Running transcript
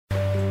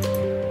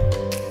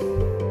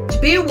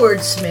be a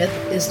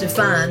wordsmith is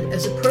defined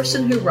as a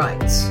person who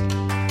writes,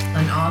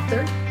 an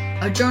author,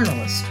 a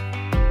journalist,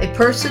 a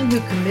person who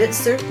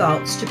commits their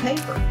thoughts to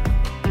paper.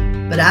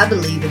 But I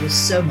believe it is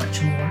so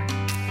much more.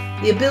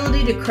 The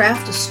ability to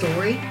craft a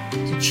story,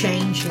 to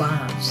change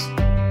lives,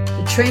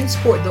 to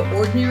transport the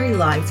ordinary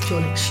life to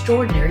an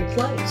extraordinary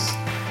place,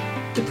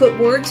 to put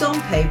words on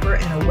paper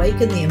and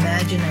awaken the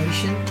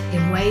imagination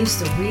in ways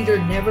the reader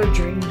never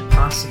dreamed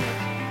possible.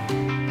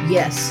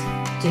 Yes,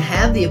 to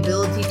have the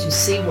ability to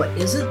see what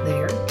isn't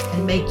there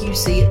and make you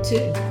see it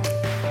too.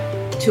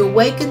 To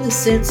awaken the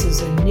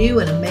senses in new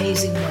and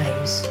amazing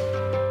ways.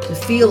 To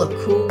feel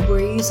a cool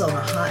breeze on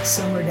a hot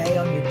summer day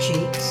on your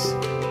cheeks.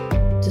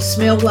 To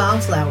smell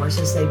wildflowers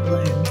as they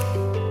bloom.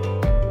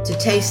 To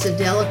taste a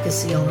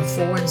delicacy on a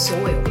foreign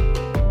soil.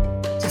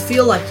 To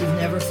feel like you've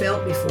never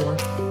felt before,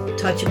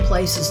 touching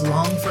places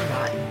long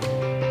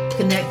forgotten.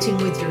 Connecting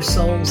with your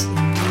souls in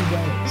new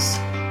ways.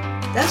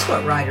 That's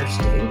what writers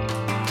do.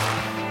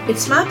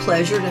 It's my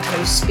pleasure to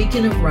host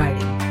Speaking of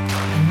Writing,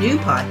 a new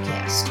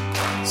podcast.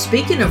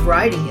 Speaking of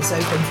Writing is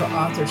open for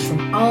authors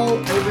from all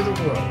over the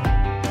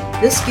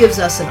world. This gives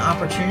us an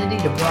opportunity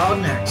to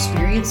broaden our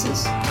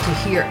experiences, to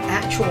hear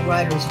actual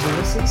writers'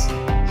 voices,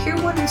 hear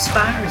what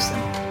inspires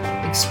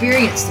them,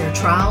 experience their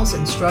trials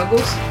and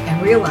struggles,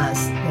 and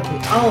realize that we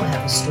all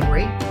have a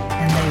story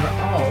and they are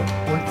all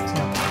worth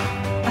telling.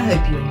 I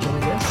hope you enjoy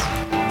this.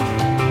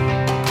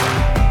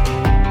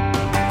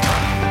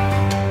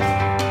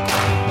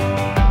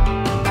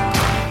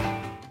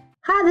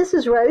 Hi, this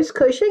is Rose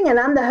Cushing, and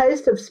I'm the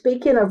host of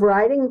Speaking of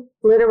Writing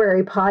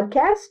Literary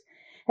Podcast.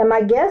 And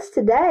my guest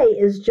today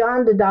is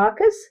John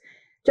Dedakis.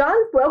 John,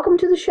 welcome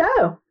to the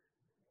show.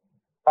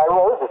 Hi,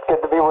 Rose. It's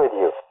good to be with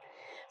you.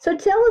 So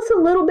tell us a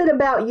little bit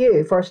about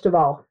you, first of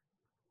all.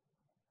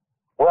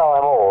 Well,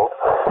 I'm old.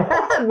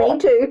 Me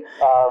too.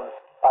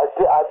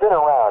 I've been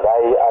around.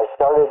 I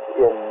started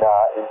in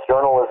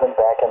journalism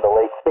back in the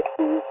late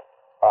 60s.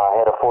 I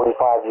had a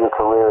 45-year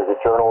career as a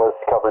journalist,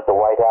 covered the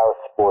White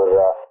House for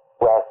the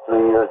last 3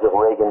 years of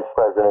Reagan's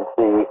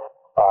presidency,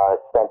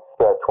 spent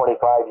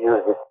 25 years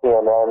at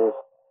CNN,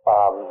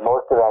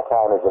 most of that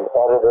time as an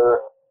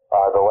editor.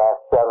 The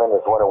last 7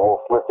 as one of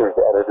Wolf Blitzer's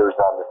editors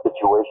on the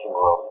Situation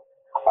Room.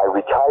 I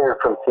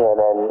retired from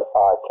CNN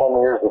 10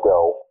 years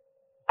ago,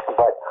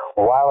 but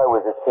while I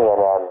was at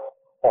CNN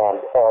and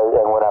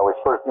when I was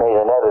first made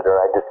an editor,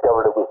 I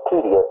discovered it was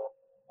tedious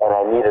and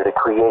I needed a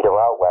creative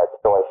outlet,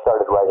 so I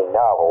started writing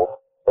novels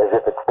as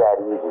if it's that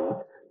easy.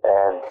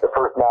 And the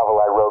first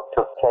novel I wrote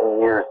took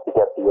 10 years to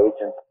get the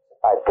agent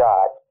I've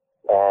got.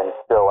 And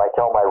so I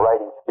tell my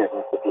writing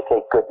students, if you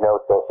take good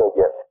notes, they'll save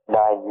you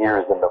 9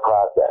 years in the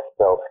process.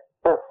 So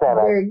since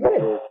then, I've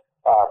written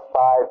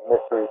 5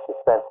 mystery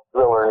suspense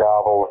thriller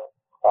novels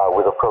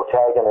with a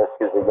protagonist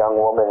who's a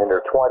young woman in her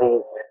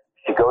 20s.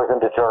 She goes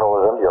into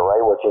journalism. You'll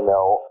write what you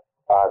know.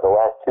 The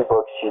last 2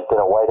 books, she's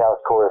been a White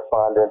House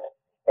correspondent.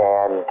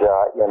 And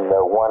in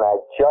the one I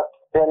just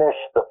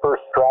finished the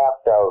first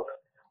draft of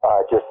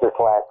just this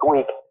last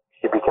week,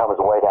 she becomes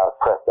White House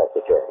press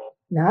secretary.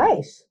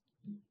 Nice.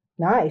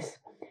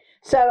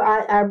 So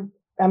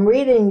I'm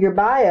reading your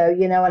bio,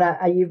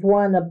 and you've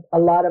won a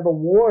lot of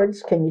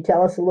awards. Can you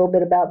tell us a little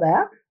bit about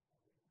that?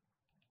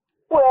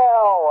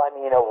 Well, I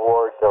mean,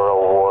 awards are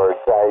awards.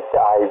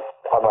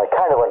 I'm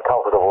kind of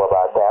uncomfortable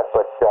about that,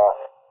 but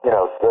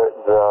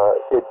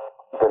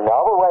the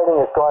novel writing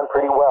has gone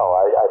pretty well.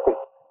 I think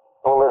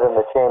Bullet in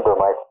the Chamber,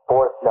 my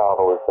 4th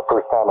novel, is the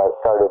first time I've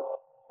started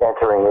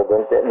entering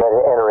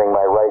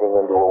my writing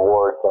into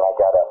awards, and I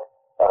got a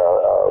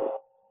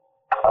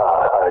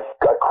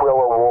Quill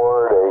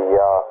Award, a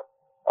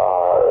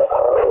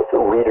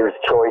Reader's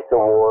Choice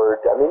Award.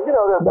 I mean,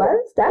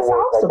 that's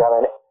awards. awesome.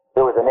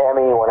 There was an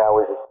Emmy when I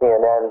was at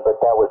CNN, but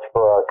that was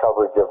for our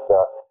coverage of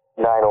the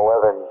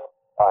 9/11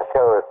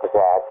 terrorist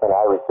attacks, and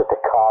I was just a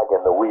cog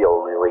in the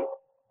wheel, really.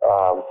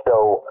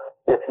 So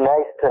it's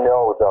nice to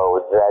know,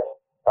 though, that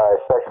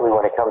especially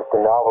when it comes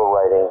to novel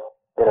writing,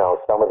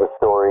 some of the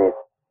stories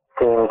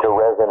seem to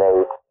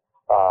resonate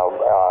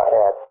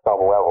at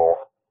some level.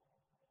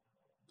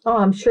 Oh,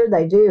 I'm sure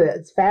they do.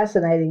 It's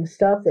fascinating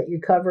stuff that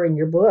you cover in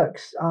your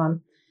books.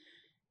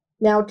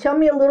 Now, tell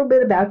me a little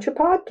bit about your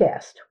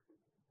podcast.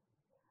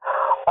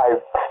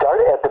 I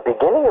started at the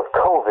beginning of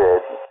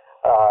COVID.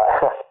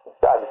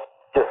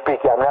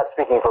 I'm not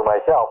speaking for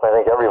myself. I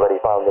think everybody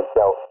found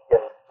themselves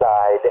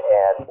inside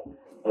and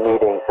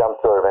needing some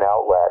sort of an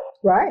outlet.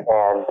 Right.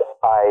 And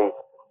I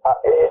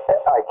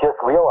just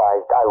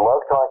realized I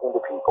love talking to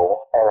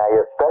people, and I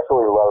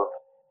especially love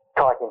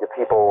talking to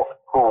people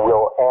who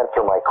will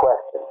answer my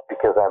questions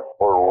because I'm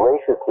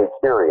voraciously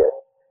curious.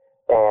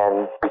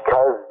 And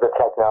because the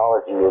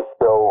technology is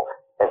so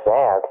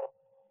advanced,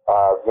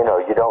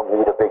 you don't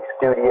need a big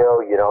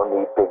studio, you don't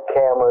need big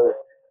cameras,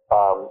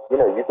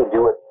 you can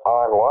do it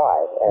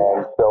online.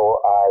 And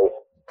so I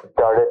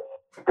started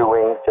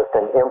doing just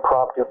an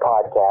impromptu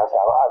podcast.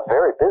 I'm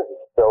very busy,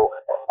 so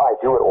I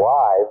do it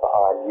live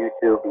on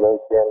YouTube,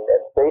 LinkedIn,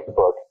 and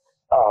Facebook.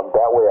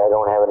 That way I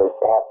don't have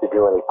to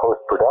do any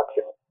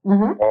post-production.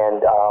 Mm-hmm.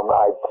 And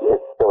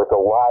so it's a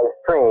live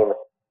stream,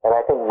 And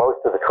I think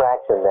most of the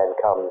traction then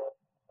comes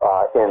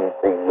in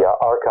the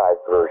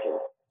archived version.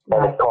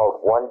 And it's called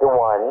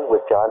One-to-One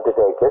with John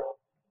Dedakis.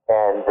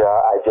 And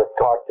I just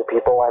talk to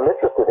people I'm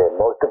interested in,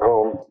 most of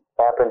whom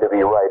happen to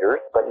be writers,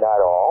 but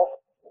not all.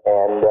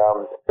 And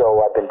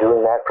so I've been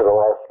doing that for the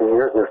last 2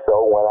 years or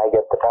so when I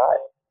get the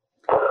time.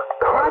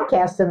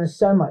 Podcasting is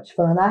so much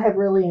fun. I have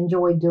really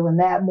enjoyed doing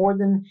that more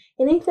than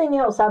anything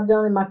else I've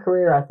done in my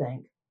career, I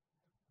think.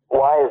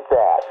 Why is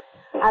that?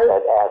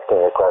 Asking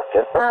a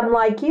question. I'm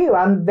like you.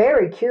 I'm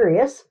very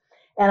curious,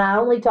 and I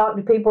only talk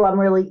to people I'm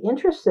really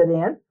interested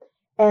in.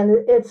 And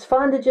it's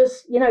fun to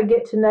just,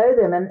 get to know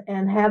them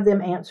and have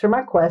them answer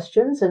my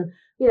questions and,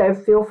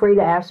 feel free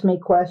to ask me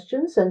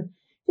questions and,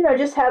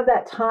 just have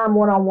that time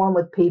one-on-one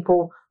with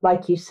people,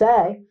 like you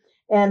say.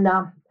 And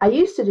I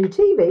used to do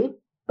TV,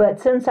 but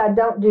since I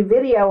don't do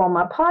video on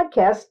my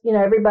podcast,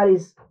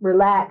 everybody's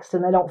relaxed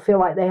and they don't feel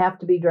like they have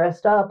to be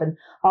dressed up and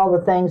all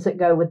the things that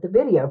go with the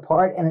video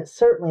part. And it's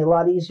certainly a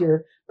lot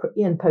easier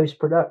in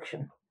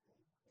post-production.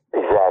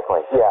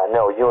 Exactly. Yeah,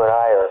 no, you and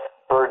I are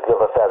birds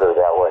of a feather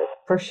that way.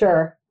 For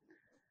sure.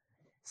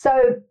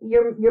 So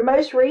your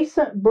most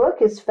recent book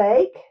is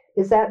Fake.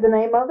 Is that the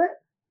name of it?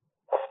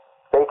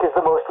 Fake is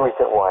the most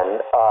recent one.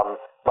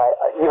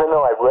 Even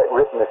though I've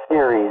written a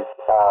series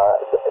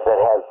that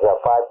has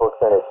 5 books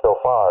in it so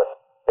far,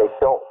 they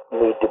don't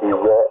need to be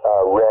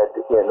read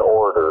in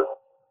order.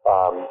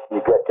 You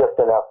get just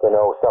enough to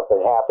know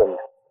something happened,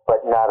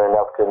 but not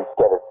enough to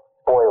get a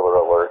spoiler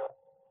alert.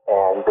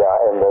 And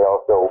they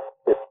also,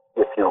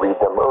 if you read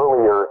them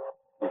earlier,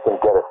 you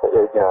can get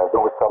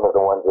with some of the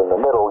ones in the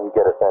middle, you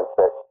get a sense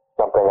that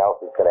something else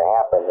is going to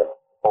happen, and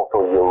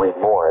hopefully you'll read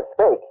more. It's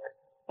Fake.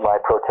 My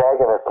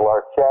protagonist,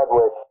 Lark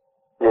Chadwick,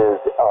 is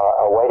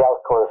a White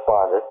House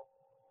correspondent,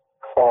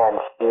 and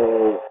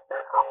she's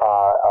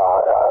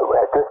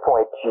at this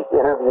point she's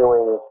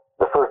interviewing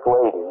the First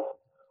Lady,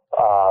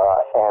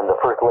 and the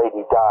First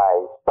Lady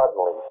dies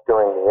suddenly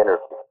during the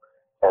interview,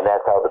 and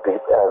that's how the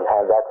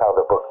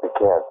book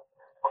begins.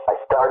 I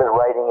started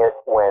writing it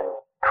when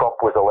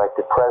Trump was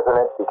elected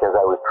president because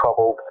I was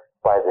troubled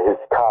by his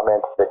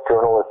comments that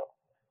journalists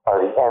are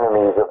the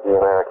enemies of the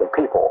American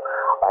people.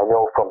 I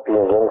know from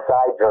being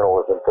inside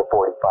journalism for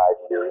 45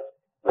 years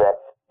that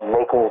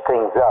making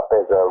things up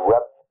as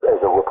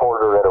a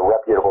reporter at a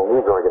reputable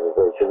news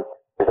organization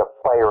is a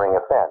firing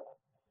offense.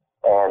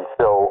 And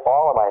so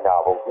all of my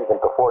novels,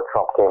 even before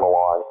Trump came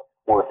along,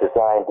 were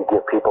designed to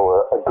give people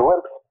a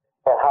glimpse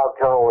at how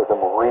journalism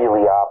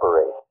really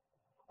operates.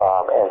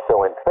 And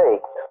so in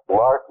Fake,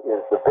 Lark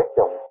is the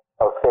victim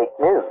of fake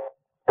news,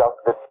 stuff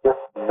that's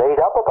just made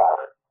up about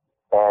her.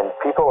 And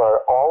people are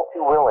all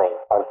too willing,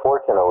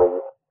 unfortunately,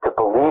 to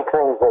believe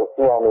things they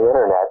see on the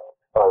internet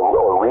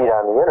or read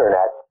on the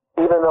internet,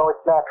 even though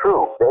it's not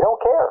true. They don't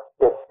care.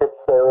 It's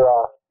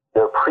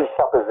their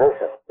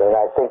presuppositions, and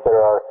I think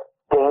there are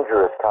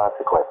dangerous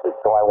consequences.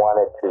 So I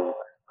wanted to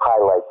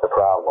highlight the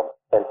problem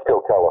and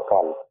still tell a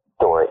fun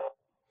story.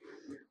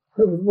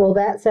 Well,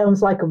 that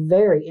sounds like a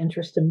very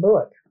interesting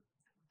book.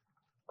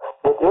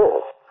 It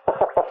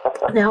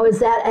is. Now, is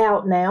that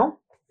out now?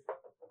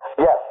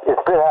 Yes,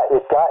 it's been out.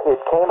 It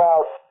came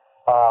out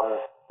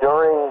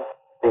during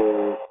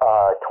the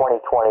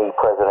 2020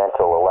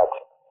 presidential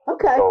election.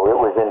 Okay. So it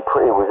was in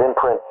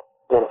print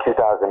in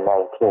 2019,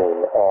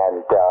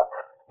 and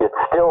it's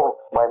still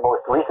my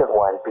most recent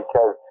one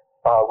because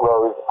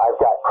Rose, I've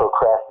got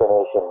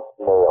procrastination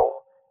nailed,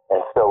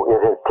 and so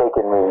it has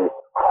taken me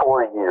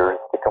 4 years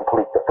to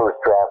complete the first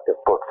draft of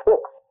book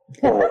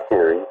 6 in the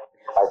series.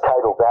 I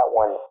titled that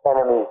one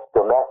 "Enemies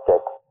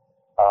Domestic."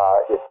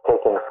 It's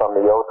taken from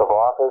the oath of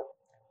office,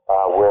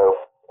 where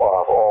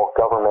all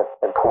government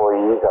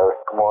employees are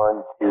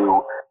sworn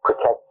to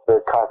protect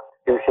the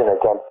Constitution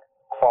against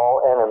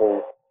all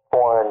enemies,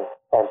 foreign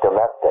and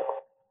domestic.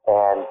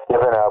 And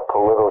given our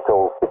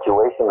political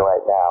situation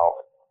right now,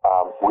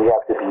 we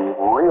have to be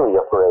really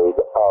afraid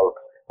of,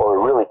 or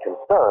really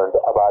concerned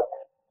about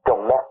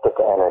domestic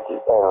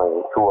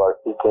enemies who are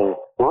seeking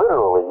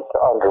literally to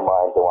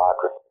undermine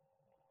democracy.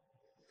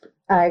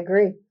 I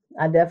agree.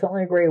 I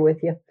definitely agree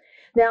with you.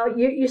 Now,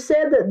 you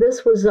said that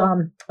this was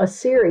a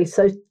series,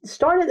 so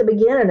start at the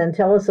beginning and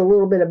tell us a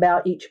little bit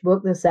about each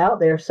book that's out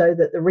there so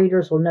that the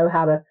readers will know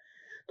how to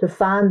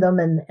find them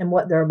and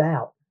what they're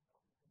about.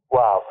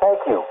 Wow, thank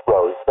you,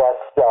 Rose. That's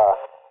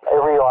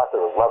every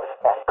author loves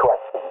that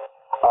question.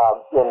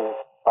 In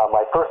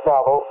my first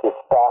novel,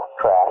 it's Fast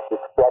Track.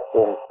 It's set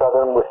in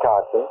southern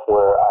Wisconsin,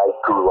 where I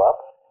grew up,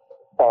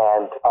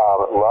 and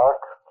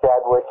Lark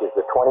Chadwick is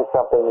a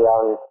 20-something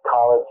young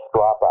college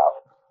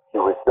dropout. She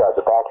was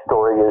the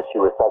backstory is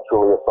she was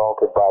sexually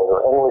assaulted by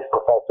her English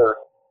professor,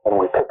 and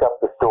we pick up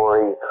the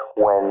story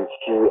when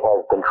she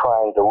has been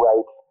trying to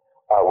write,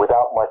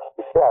 without much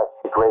success,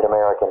 the great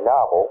American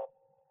novel.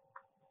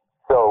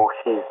 So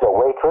she's a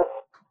waitress,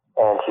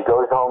 and she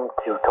goes home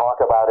to talk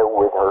about it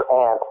with her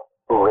aunt,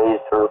 who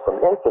raised her from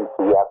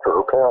infancy after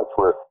her parents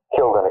were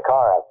killed in a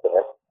car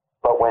accident.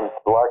 But when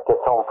Lark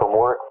gets home from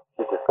work,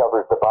 she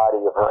discovers the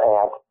body of her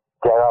aunt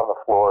dead on the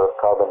floor of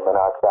carbon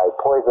monoxide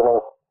poisoning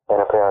and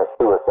apparent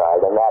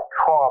suicide. And that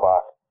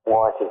trauma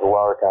launches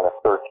Lark on a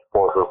search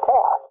for her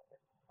past.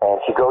 And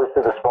she goes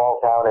to the small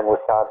town in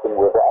Wisconsin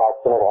where the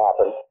accident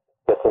happened,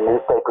 gets a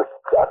newspaper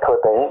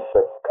clipping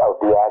of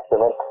the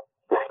accident,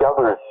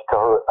 discovers to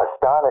her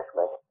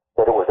astonishment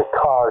that it was a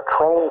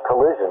car-train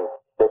collision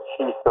that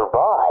she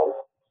survived,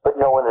 but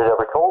no one had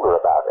ever told her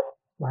about it.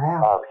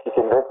 Wow. She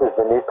convinces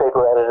the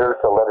newspaper editor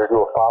to let her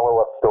do a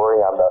follow-up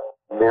story on the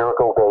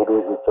miracle baby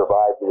who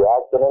survived the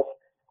accident.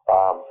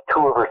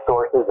 Two of her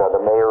sources are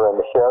the mayor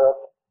and the sheriff.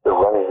 They're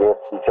running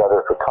against each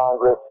other for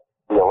Congress.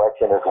 The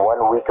election is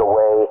 1 week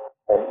away,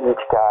 and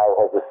each guy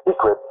has a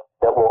secret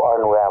that will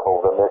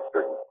unravel the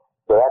mystery.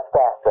 So that's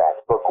Fast Track,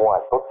 book one.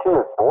 Book two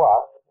is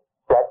Bluff,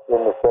 set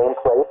in the same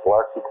place.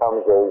 Lark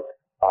becomes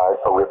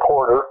a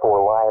reporter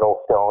for Lionel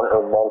Stone,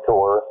 her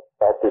mentor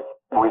at this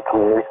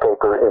weekly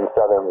newspaper in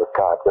southern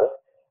Wisconsin.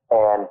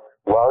 And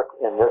Lark,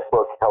 in this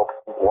book, helps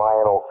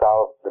Lionel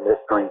solve the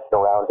mystery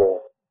surrounding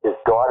his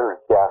daughter's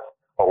death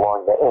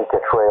along the Inca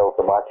trails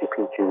to Machu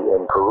Picchu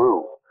in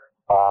Peru.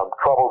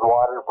 Troubled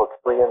Water, book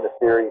 3 in the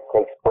series,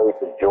 takes place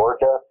in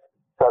Georgia,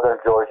 southern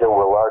Georgia,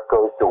 where Lark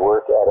goes to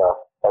work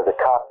as a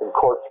cops and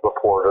courts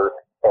reporter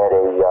at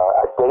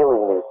a daily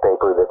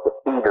newspaper that's a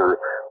feeder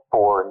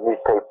for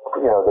newspaper.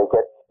 You know,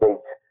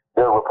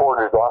 their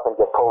reporters often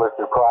get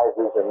Pulitzer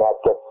Prizes, and that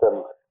gets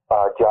them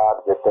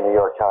jobs at the New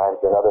York Times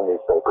and other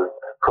newspapers.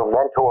 Her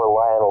mentor,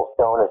 Lionel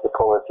Stone, is a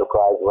Pulitzer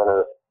Prize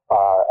winner,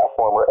 a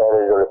former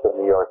editor at the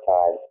New York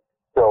Times.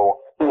 So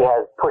he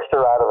has pushed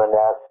her out of the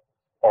nest,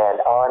 and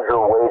on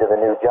her way to the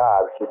new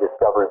job, she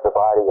discovers the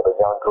body of a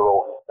young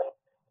girl who's been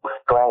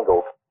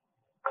strangled.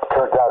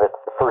 Turns out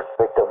it's the first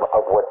victim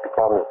of what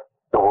becomes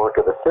the work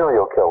of a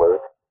serial killer,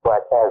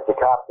 but as the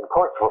cops and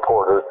courts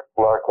reporter,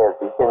 Lark has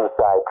the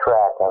inside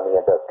track on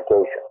the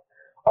investigation.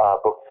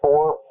 Book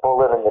 4,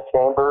 Bullet in the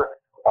Chamber.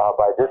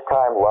 By this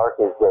time, Lark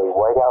is a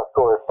White House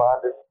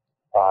correspondent.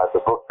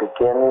 The book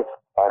begins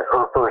on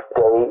her first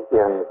day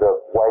in the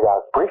White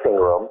House briefing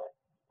room,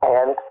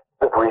 and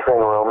the briefing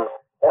room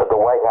of the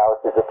White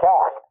House is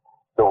attacked.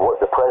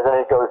 The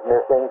president goes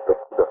missing,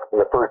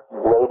 the first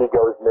lady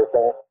goes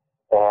missing,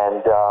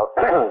 and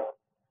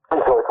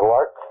so it's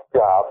Lark's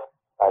job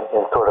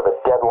in sort of a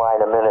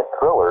deadline-a-minute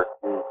thriller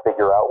to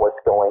figure out what's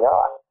going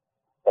on.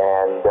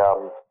 And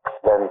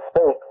then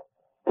Fake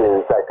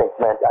is, I think,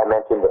 I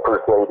mentioned the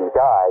first lady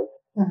dies,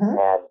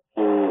 and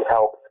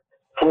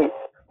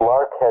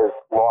Lark has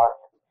lost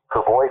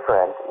her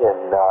boyfriend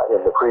in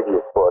the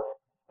previous book,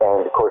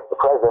 and of course the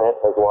president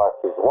has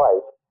lost his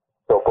wife.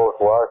 So both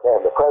Lark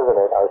and the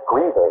president are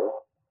grieving.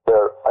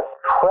 They're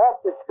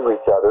attracted to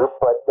each other,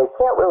 but they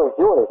can't really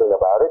do anything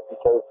about it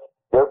because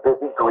they're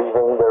busy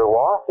grieving their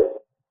losses.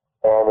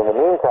 And in the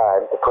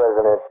meantime, the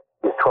president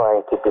is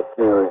trying to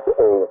diffuse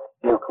a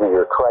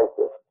nuclear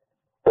crisis.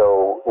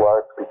 So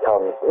Lark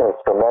becomes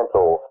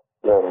instrumental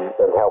in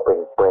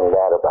helping bring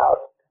that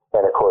about.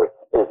 And of course,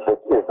 is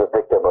the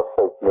victim of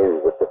fake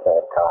news at the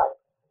same time.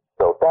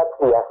 So that's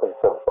the essence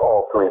of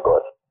all three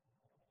books.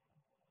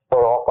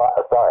 Or all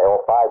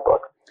five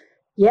books.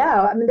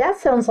 Yeah, I mean, that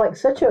sounds like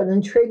such an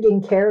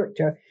intriguing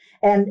character.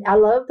 And I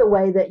love the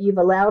way that you've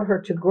allowed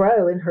her to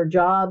grow in her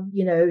job,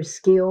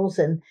 skills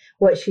and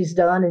what she's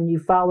done, and you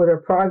followed her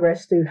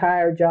progress through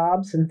higher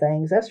jobs and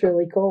things. That's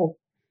really cool.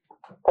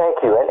 Thank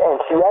you. And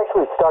she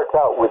actually starts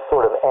out with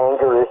sort of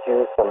anger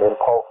issues, some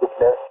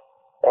impulsiveness,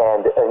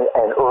 and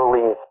an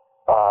early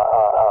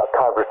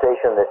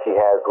conversation that she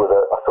has with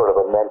a sort of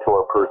a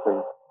mentor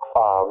person,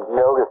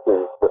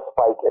 notices the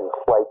fight and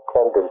flight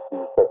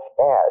tendencies that she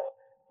has.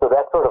 So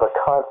that's sort of a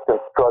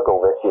constant struggle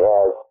that she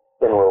has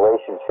in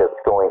relationships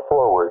going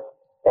forward.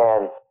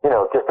 And,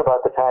 just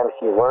about the time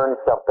she learns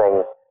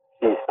something,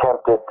 she's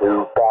tempted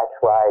to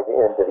backslide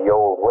into the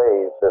old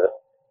ways that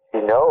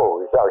she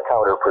knows are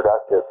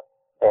counterproductive.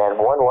 And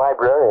one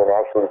librarian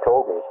actually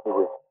told me she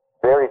was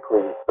very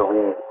pleased to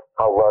read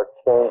how Lark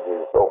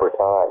changes over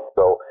time.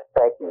 So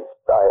thank you.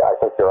 I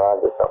think you're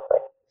on to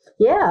something.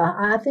 Yeah,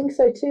 I think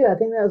so too. I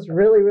think that was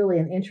really, really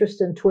an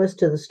interesting twist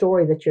to the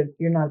story that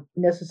you're not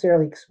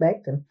necessarily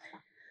expecting.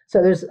 So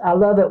I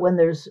love it when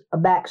there's a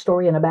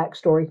backstory and a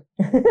backstory.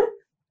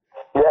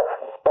 Yes,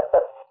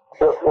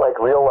 just like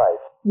real life.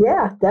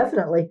 Yeah,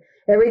 definitely.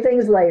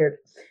 Everything's layered.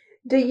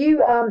 Do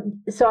you?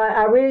 So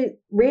I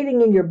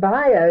reading in your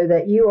bio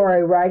that you are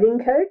a writing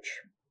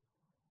coach.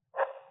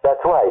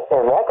 That's right,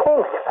 and that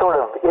came sort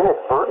of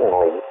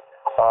inadvertently.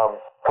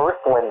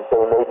 First, when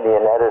they made me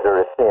an editor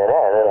at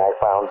CNN, and I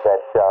found that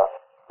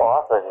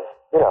often,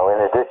 in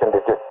addition to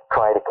just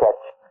trying to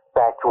catch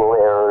factual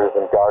errors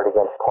and guard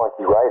against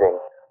clunky writing,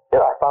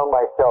 I found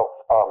myself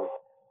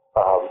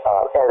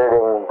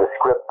editing the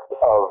scripts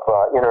of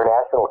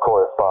international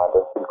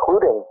correspondents,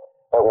 including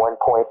at one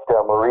point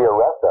Maria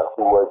Ressa,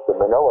 who was the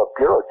Manila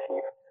bureau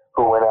chief,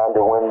 who went on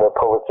to win the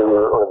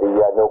Pulitzer or the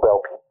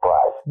Nobel Peace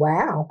Prize.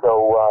 Wow!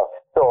 So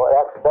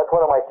that's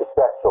one of my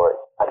success stories.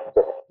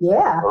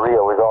 Yeah.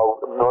 Maria was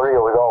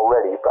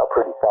already a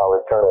pretty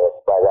solid journalist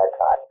by that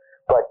time.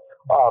 But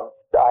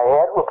I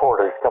had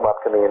reporters come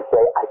up to me and say,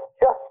 I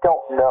just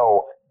don't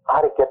know how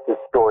to get this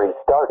story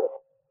started.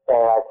 And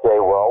I'd say,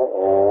 well,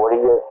 what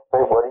are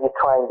you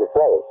trying to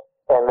say?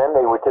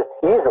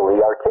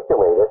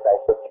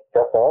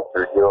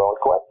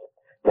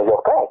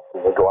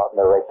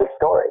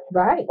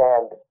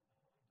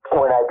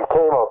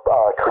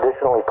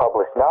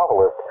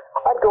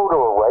 I'd go to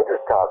a writer's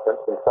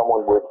conference and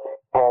someone would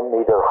hand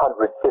me their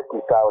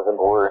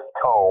 150,000-word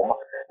tome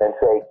and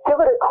say,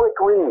 give it a quick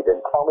read and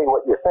tell me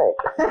what you think.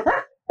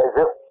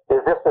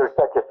 as if there's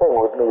such a thing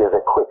with me as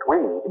a quick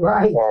read.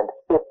 Right. And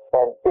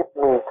it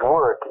needs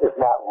work is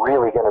not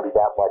really going to be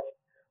that much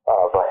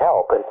of a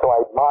help. And so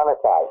I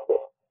monetized it.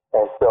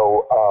 And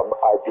so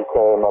I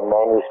became a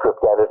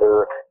manuscript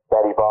editor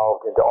that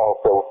evolved into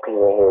also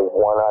being a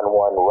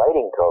one-on-one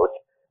writing coach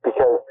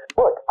because,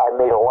 look, I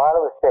made a lot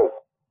of mistakes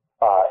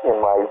in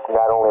my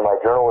not only my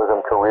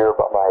journalism career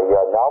but my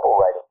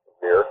novel writing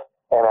career,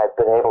 and I've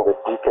been able to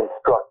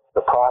deconstruct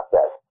the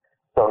process.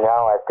 So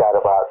now I've got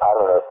about,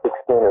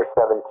 16 or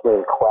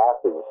 17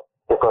 classes,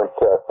 different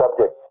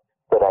subjects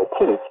that I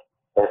teach.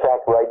 In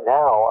fact, right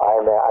now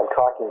I'm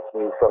talking to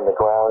you from the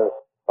grounds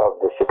of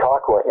the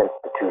Chautauqua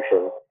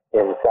Institution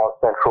in South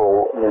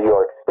Central New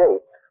York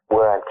State,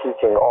 where I'm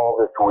teaching all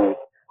this week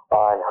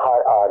on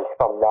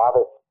from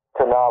novice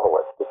to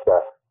novelist. It's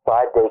a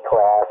 5-day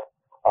class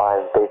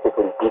on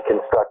basically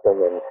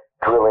deconstructing and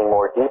drilling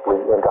more deeply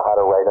into how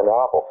to write a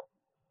novel.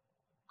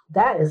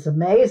 That is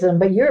amazing,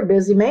 but you're a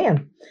busy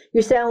man.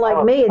 You sound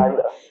like me,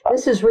 and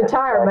this is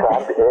retirement.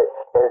 As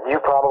you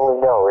probably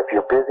know, if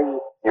you're busy,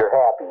 you're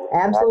happy.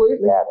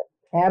 Absolutely.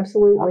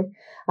 Absolutely.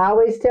 I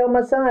always tell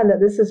my son that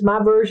this is my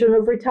version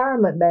of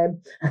retirement, babe.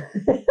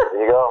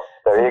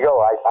 There you go.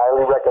 I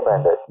highly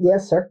recommend it.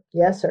 Yes, sir.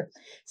 Yes, sir.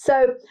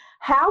 So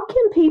how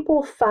can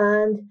people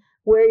find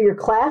where your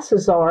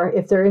classes are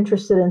if they're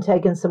interested in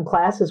taking some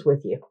classes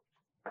with you?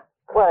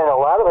 Well, and a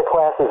lot of the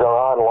classes are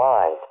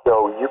online,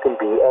 so you can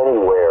be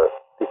anywhere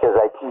because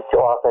I teach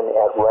often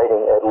at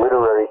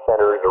literary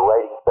centers or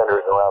writing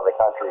centers around the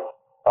country.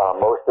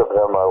 Most of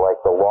them are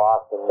like the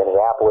Loft in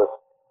Minneapolis,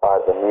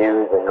 the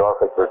Muse in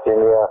Norfolk,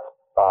 Virginia,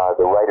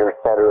 the Writers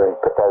Center in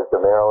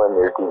Bethesda, Maryland,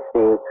 near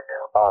D.C.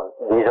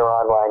 These are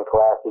online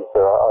classes.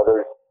 There are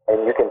others,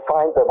 and you can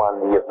find them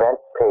on the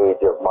events page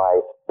of my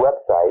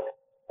website,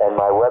 and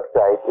my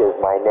website is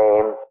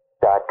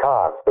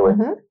myname.com. So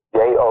it's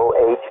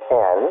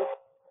JOHN,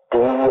 D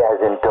as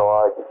in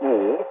dog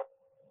E,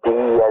 D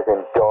as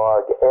in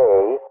dog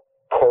A,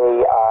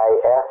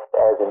 KIS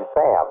as in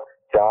Sam,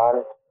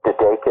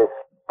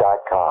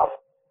 JohnDedakis.com.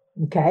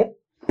 Okay,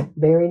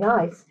 very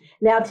nice.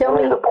 Now tell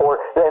me. There's a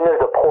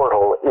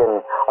portal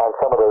on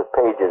some of those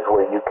pages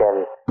where you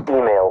can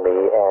email me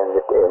and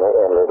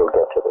it'll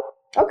get to this.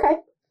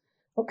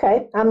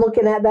 Okay, I'm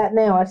looking at that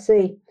now. I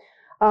see.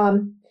 Now,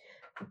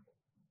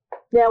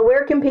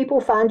 where can people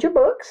find your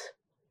books?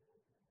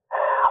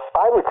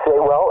 I would say,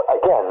 well,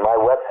 again, my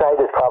website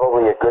is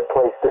probably a good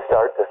place to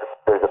start.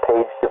 There's a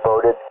page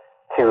devoted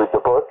to the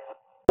books.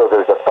 So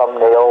there's a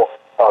thumbnail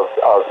of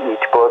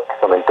each book,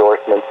 some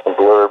endorsements, some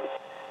blurbs,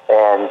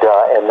 and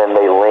then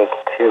they link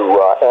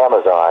to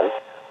Amazon.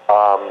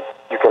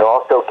 You can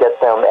also get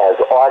them as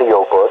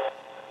audiobooks,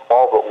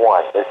 all but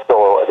one. There's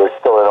still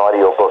an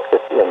audiobook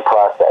that's in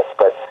process,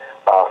 but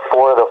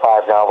 4 of the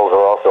 5 novels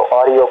are also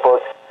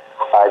audiobooks.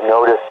 I've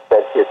noticed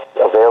that it's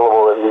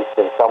available, at least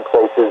in some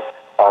places,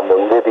 on the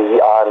Libby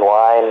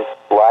online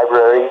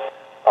library.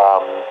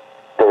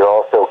 They're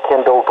also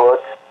Kindle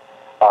books.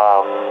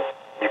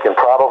 You can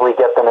probably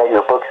get them at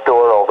your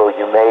bookstore, although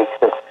you may,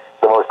 since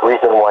the most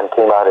recent one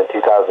came out in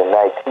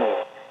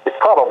 2019, it's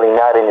probably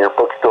not in your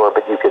bookstore,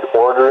 but you could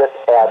order it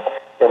at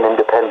an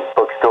independent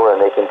bookstore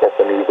and they can get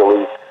them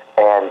easily,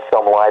 and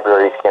some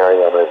libraries carry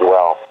them as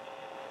well.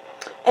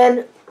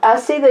 And I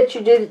see that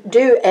you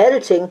do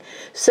editing,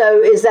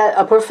 so is that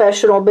a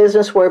professional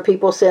business where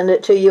people send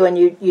it to you and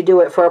you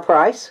do it for a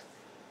price?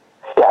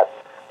 Yes.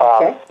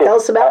 Okay, tell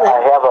us about that.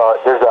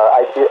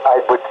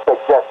 I would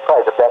suggest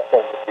probably the best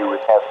thing to do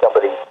is have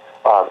somebody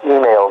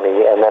email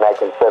me, and then I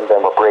can send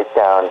them a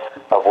breakdown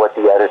of what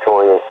the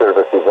editorial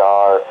services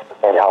are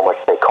and how much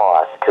they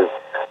cost. Because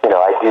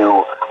I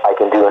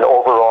can do an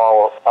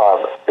overall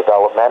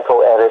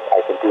developmental edit.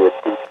 I can do a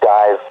deep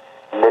dive,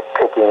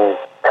 nitpicking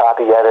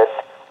copy edit.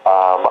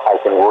 I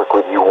can work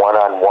with you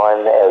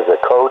one-on-one as a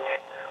coach.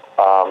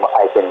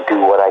 I can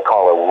do what I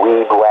call a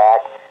weed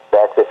whack.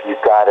 That's if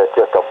you've got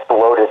just a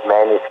bloated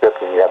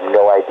manuscript and you have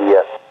no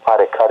idea how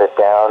to cut it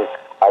down.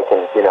 I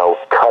can,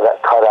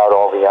 cut out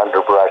all the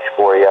underbrush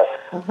for you.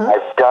 Mm-hmm.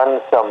 I've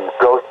done some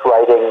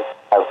ghostwriting.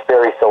 I'm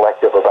very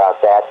selective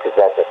about that because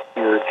that's a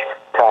huge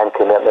time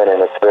commitment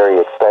and it's very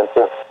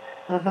expensive.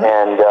 Mm-hmm.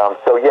 And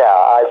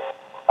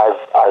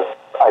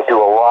I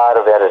do a lot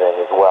of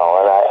editing as well,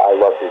 and I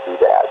love to do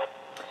that.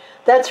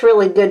 That's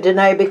really good to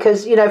know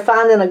because,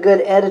 finding a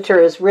good editor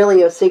is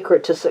really a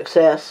secret to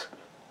success.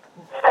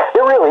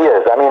 It really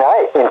is. I mean,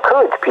 I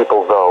encourage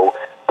people, though,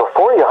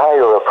 before you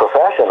hire a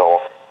professional,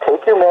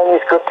 take your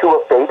manuscript to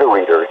a beta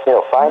reader.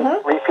 Find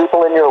 3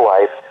 people in your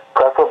life,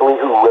 preferably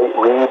who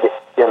read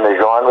in the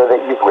genre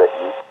that you've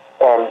written,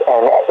 and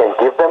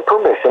give them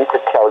permission to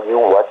tell you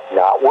what's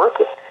not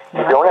working.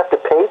 You don't have to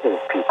pay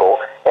these people,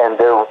 and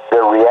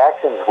their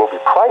reactions will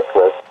be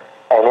priceless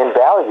and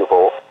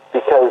invaluable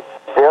because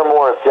they're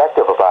more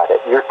objective about it.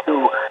 You're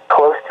too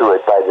close to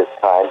it by this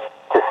time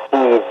to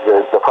see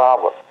the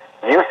problem.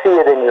 You see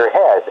it in your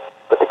head,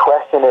 but the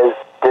question is,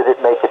 did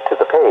it make it to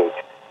the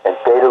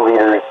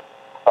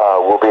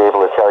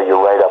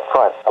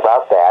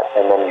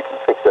and then you can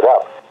fix it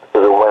up.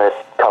 So that when it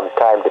comes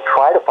time to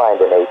try to find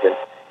an agent,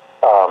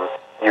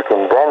 you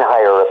can then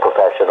hire a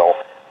professional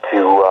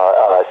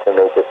to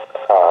make it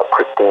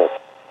pristine.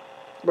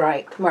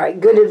 Right.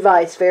 Good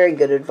advice. Very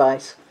good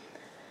advice.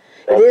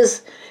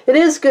 It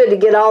is good to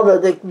get all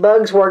the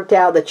bugs worked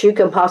out that you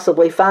can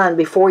possibly find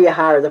before you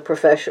hire the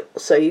professional,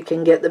 so you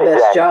can get the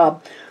best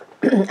job.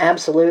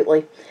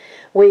 Absolutely.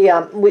 We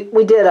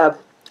did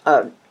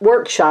a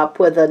workshop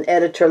with an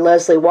editor,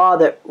 Leslie Waugh,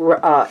 that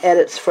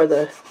edits for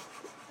the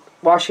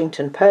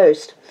Washington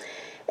Post.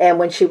 And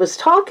when she was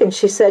talking,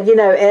 she said,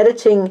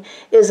 editing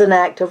is an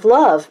act of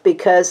love,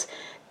 because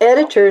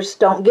editors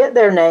don't get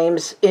their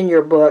names in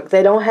your book.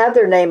 They don't have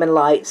their name in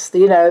lights.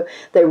 They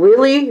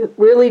really,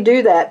 really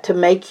do that to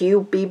make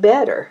you be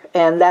better.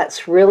 And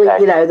that's really,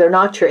 they're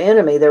not your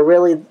enemy. They're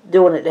really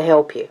doing it to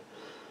help you.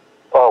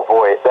 Oh,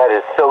 boy, that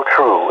is so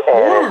true.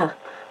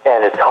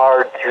 And it's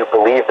hard to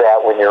believe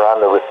that when you're on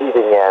the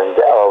receiving end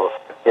of,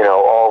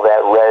 all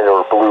that red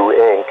or blue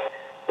ink,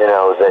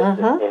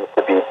 that seems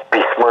to be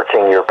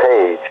besmirching your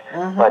page.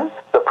 But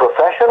the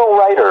professional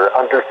writer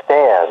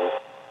understands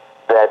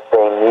that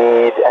they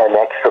need an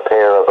extra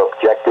pair of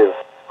objective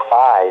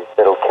eyes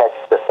that'll catch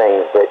the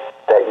things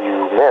that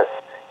you miss.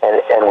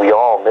 And we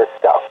all miss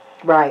stuff.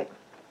 Right.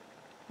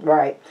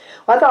 Well,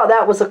 I thought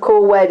that was a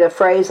cool way to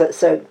phrase it,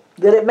 so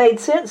that it made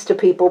sense to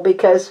people,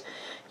 because,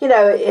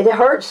 it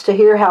hurts to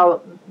hear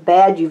how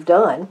bad you've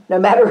done, no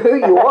matter who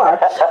you are.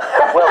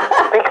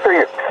 Well, speak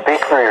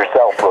for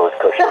yourself, Rose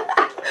Cushion.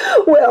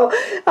 Well,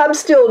 I'm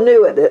still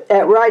new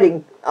at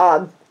writing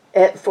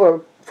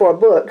for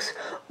books,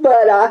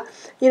 but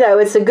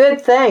it's a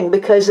good thing,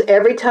 because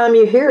every time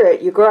you hear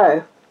it, you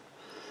grow.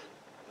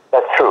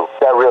 That's true.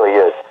 That really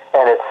is,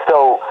 and it's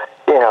so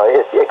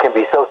it can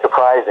be so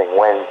surprising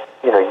when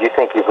you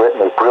think you've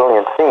written a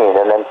brilliant scene,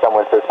 and then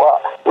someone says,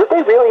 "Well, would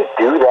they really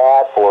do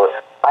that?" Or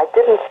 "I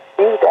didn't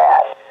see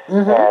that,"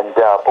 and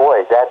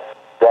boy,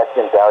 that's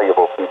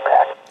invaluable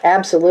feedback.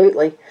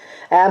 Absolutely.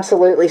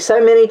 So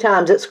many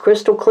times it's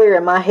crystal clear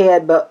in my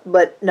head,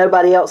 but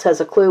nobody else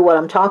has a clue what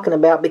I'm talking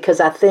about, because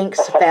I think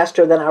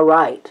faster than I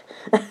write.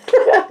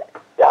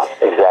 yeah,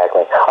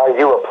 exactly. Are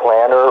you a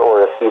planner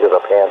or a seat of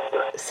the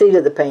pantser? Seat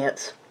of the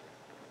pants.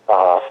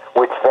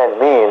 Which then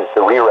means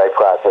the rewrite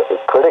process is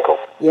critical.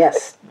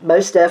 Yes,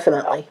 most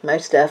definitely.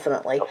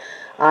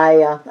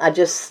 I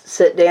just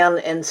sit down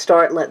and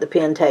start and let the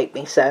pen take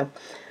me, so...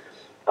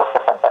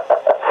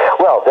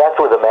 Well, that's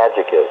where the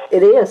magic is.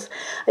 It is.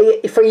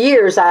 For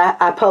years,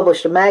 I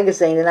published a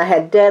magazine, and I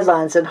had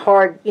deadlines and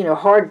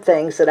hard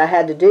things that I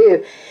had to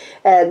do.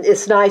 And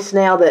it's nice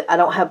now that I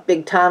don't have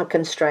big time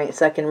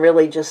constraints. I can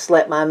really just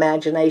let my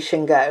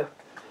imagination go.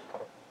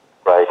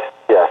 Right.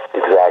 Yes,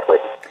 exactly.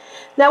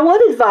 Now,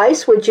 what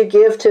advice would you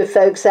give to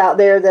folks out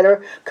there that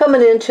are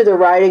coming into the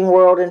writing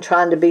world and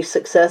trying to be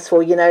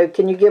successful?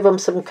 Can you give them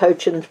some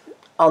coaching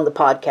on the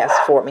podcast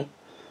for me?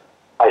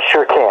 I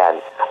sure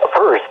can.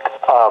 First,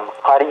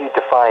 how do you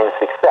define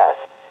success?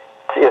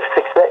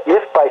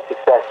 If by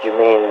success you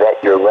mean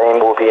that your name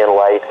will be in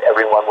lights,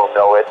 everyone will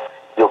know it,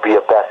 you'll be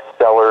a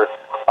bestseller,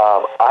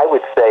 I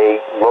would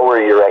say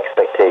lower your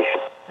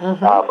expectations.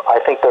 I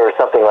think there are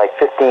something like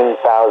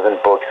 15,000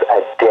 books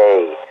a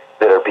day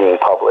that are being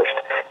published.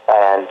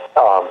 And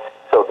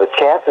so the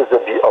chances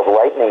of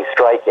lightning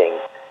striking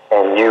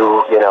and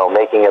you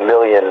making $1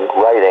 million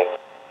writing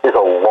is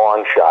a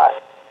long shot.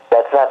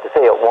 That's not to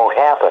say it won't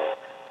happen,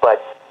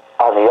 but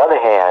on the other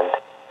hand,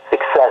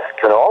 success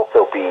can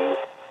also be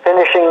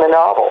finishing the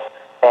novel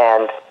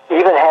and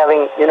even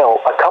having,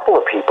 a couple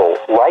of people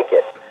like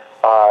it.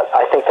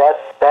 I think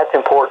that's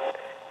important.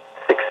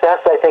 Success,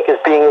 I think, is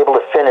being able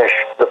to finish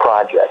the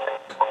project.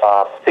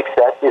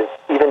 Success is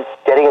even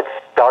getting it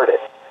started.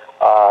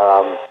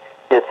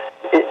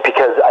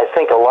 Because I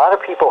think a lot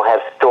of people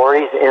have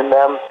stories in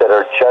them that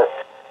are just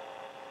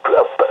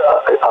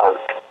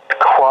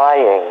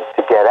crying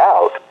to get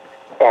out,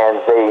 and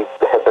they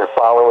have been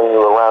following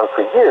you around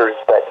for years,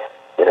 but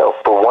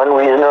for one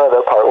reason or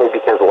other, partly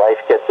because life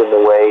gets in the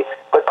way,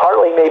 but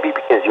partly maybe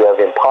because you have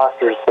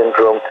imposter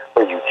syndrome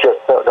or you just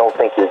don't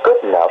think you're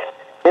good enough.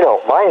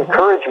 My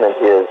encouragement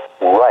is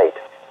write.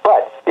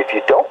 But if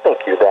you don't think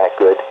you're that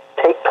good,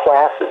 take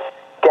classes,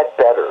 get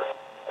better,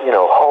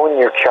 hone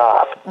your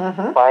chops,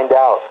 find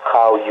out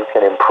how you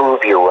can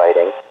improve your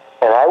writing.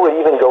 And I would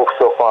even go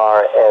so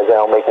far as, and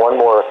I'll make one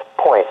more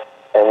point,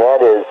 and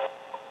that is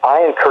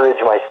I encourage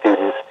my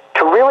students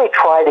to really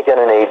try to get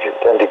an agent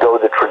and to go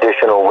the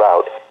traditional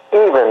route,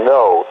 even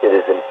though it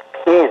isn't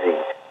easy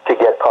to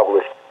get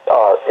published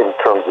in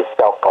terms of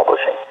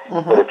self-publishing.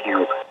 But if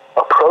you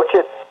approach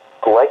it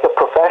like a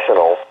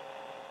professional,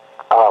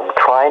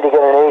 trying to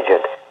get an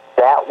agent,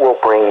 that will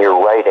bring your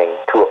writing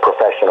to a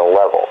professional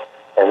level.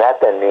 And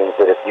that then means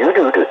that if you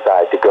do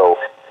decide to go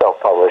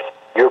self-published,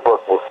 your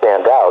book will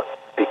stand out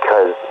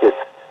because it's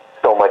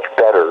so much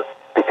better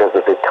because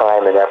of the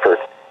time and effort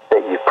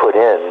that you put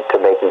in to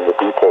making the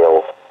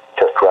details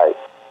just right.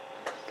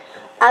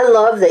 I I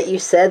love that you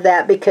said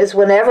that, because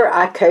whenever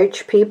I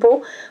coach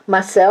people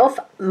myself,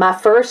 my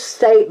first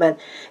statement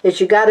is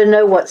you got to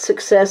know what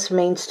success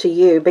means to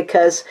you,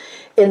 because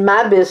in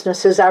my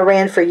businesses I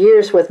ran for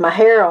years with my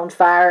hair on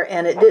fire,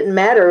 and it didn't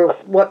matter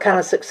what kind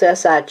of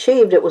success I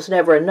achieved. It was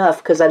never enough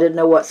because I didn't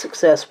know what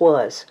success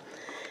was.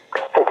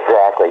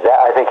 Exactly.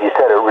 I think you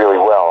said it really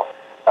well.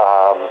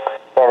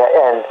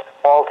 And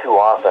all too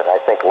often, I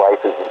think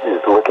life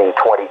is looking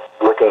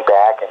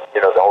back, and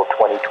the whole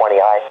 20/20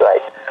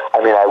 hindsight.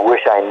 I mean, I wish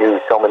I knew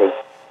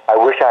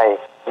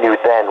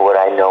then what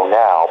I know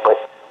now. But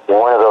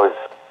one of those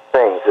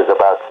things is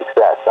about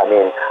success. I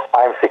mean,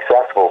 I'm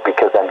successful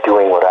because I'm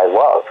doing what I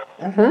love.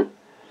 Mm-hmm.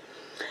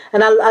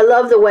 And I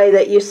love the way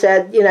that you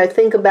said,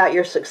 think about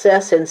your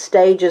success in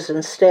stages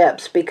and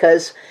steps,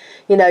 because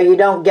you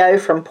don't go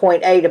from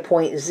point A to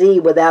point Z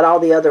without all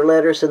the other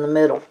letters in the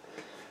middle.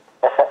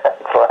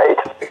 Right.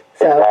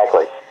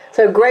 Exactly.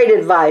 So great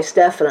advice,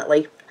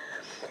 definitely.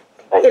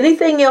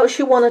 Anything else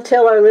you want to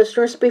tell our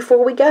listeners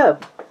before we go?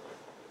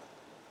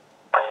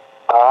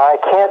 I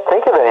can't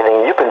think of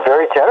anything. You've been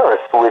very generous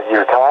with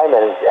your time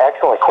and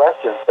excellent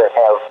questions that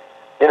have,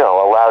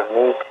 allowed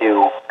me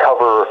to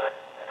cover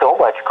so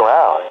much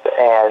ground.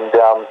 And,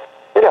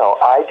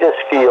 I just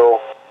feel,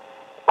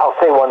 I'll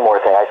say one more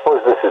thing. I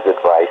suppose this is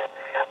advice.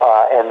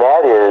 And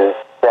that is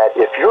that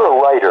if you're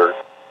a writer,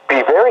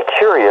 be very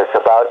curious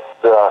about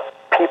the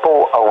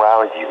people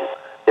around you.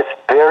 It's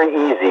very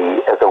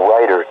easy as a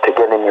writer to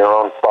get in your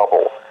own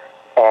bubble.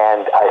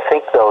 And I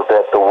think, though,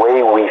 that the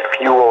way we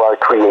fuel our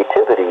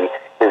creativity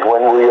is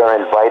when we are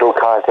in vital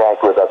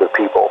contact with other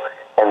people.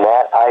 And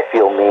that, I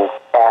feel, means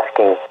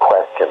asking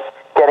questions,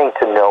 getting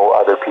to know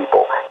other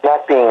people,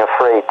 not being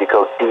afraid to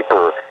go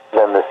deeper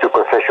than the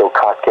superficial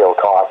cocktail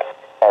talk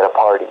at a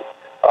party.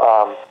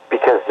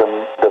 Because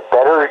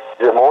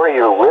the more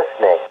you're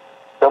listening,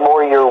 the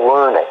more you're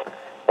learning.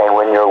 And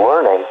when you're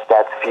learning,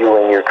 that's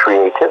fueling your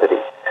creativity.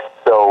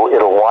 So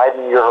it'll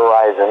widen your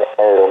horizon,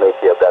 and it'll make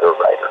you a better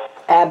writer.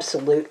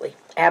 Absolutely.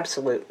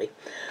 Absolutely.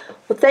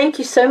 Well, thank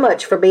you so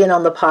much for being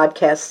on the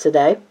podcast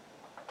today.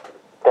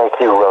 Thank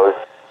you, Rose.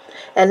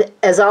 And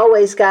as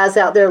always, guys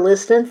out there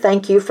listening,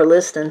 thank you for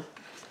listening.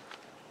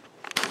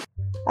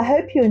 I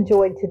hope you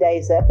enjoyed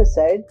today's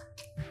episode.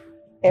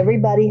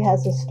 Everybody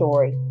has a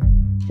story.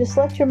 Just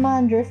let your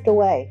mind drift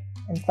away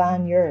and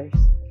find yours.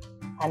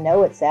 I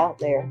know it's out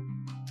there.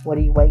 What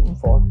are you waiting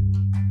for?